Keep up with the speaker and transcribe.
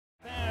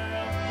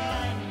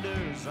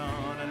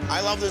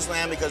I love this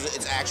lamb because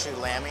it's actually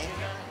lamby.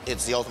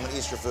 It's the ultimate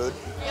Easter food.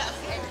 Yeah.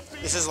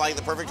 This is like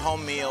the perfect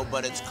home meal,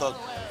 but it's cooked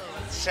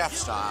chef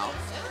style,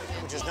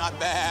 which is not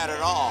bad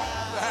at all.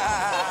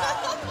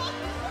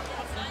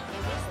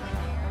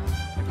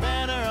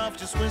 Better off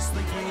just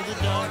whistling through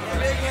the dark.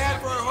 Big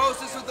hand for our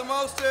hostess with the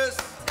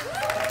mostest.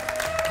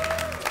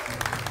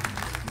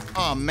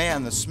 Oh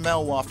man, the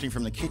smell wafting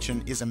from the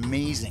kitchen is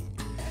amazing.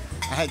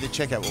 I had to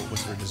check out what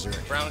was for dessert.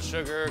 Brown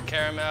sugar,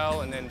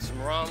 caramel, and then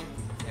some rum,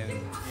 and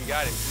you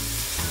got it.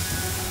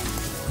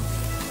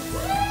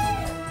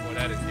 Well,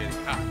 that is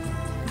getting hot.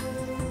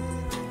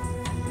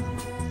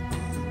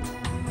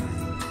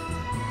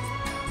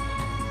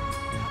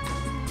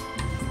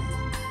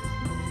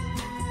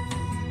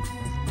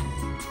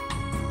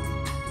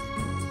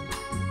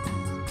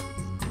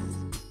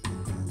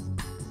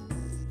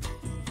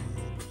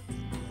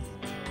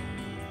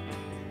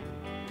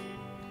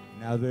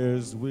 Now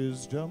there's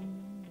wisdom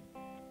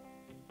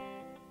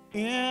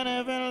in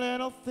every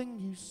little thing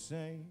you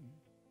say.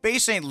 Bay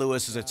St.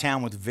 Louis is a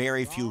town with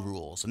very few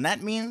rules, and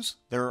that means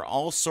there are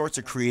all sorts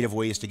of creative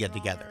ways to get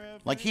together.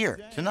 Like here,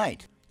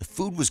 tonight. The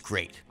food was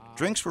great.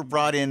 Drinks were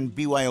brought in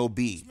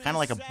BYOB, kind of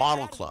like a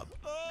bottle club,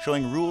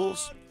 showing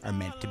rules are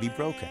meant to be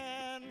broken.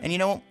 And you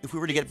know, if we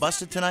were to get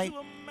busted tonight,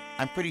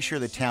 I'm pretty sure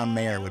the town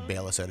mayor would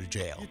bail us out of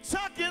jail. You're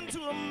talking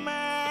to a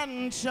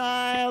man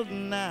child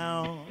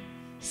now.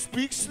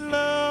 Speak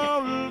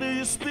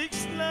slowly, speak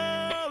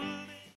slowly.